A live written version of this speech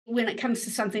When it comes to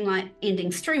something like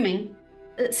ending streaming,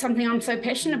 it's something I'm so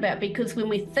passionate about, because when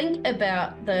we think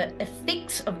about the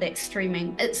effects of that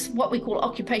streaming, it's what we call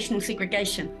occupational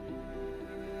segregation.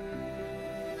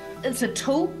 It's a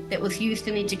tool that was used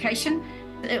in education.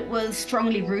 It was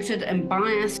strongly rooted in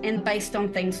bias and based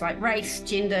on things like race,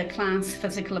 gender, class,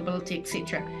 physical ability,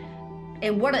 etc.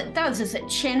 And what it does is it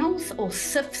channels or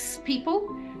sifts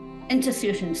people into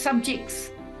certain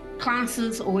subjects,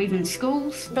 classes, or even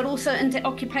schools, but also into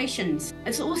occupations.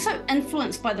 It's also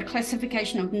influenced by the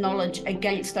classification of knowledge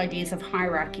against ideas of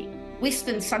hierarchy.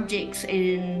 Western subjects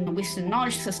and the Western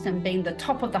knowledge system being the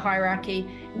top of the hierarchy,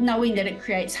 knowing that it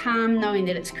creates harm, knowing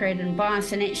that it's created in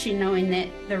bias, and actually knowing that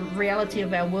the reality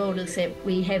of our world is that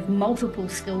we have multiple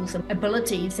skills and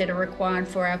abilities that are required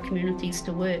for our communities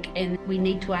to work, and we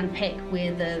need to unpack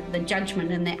where the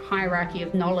judgment and that hierarchy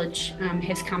of knowledge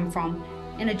has come from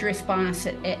and address bias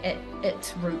at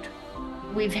its root.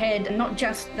 We've had not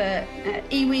just the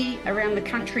iwi around the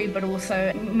country, but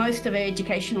also most of our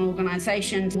educational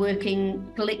organisations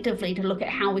working collectively to look at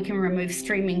how we can remove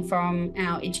streaming from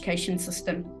our education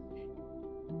system.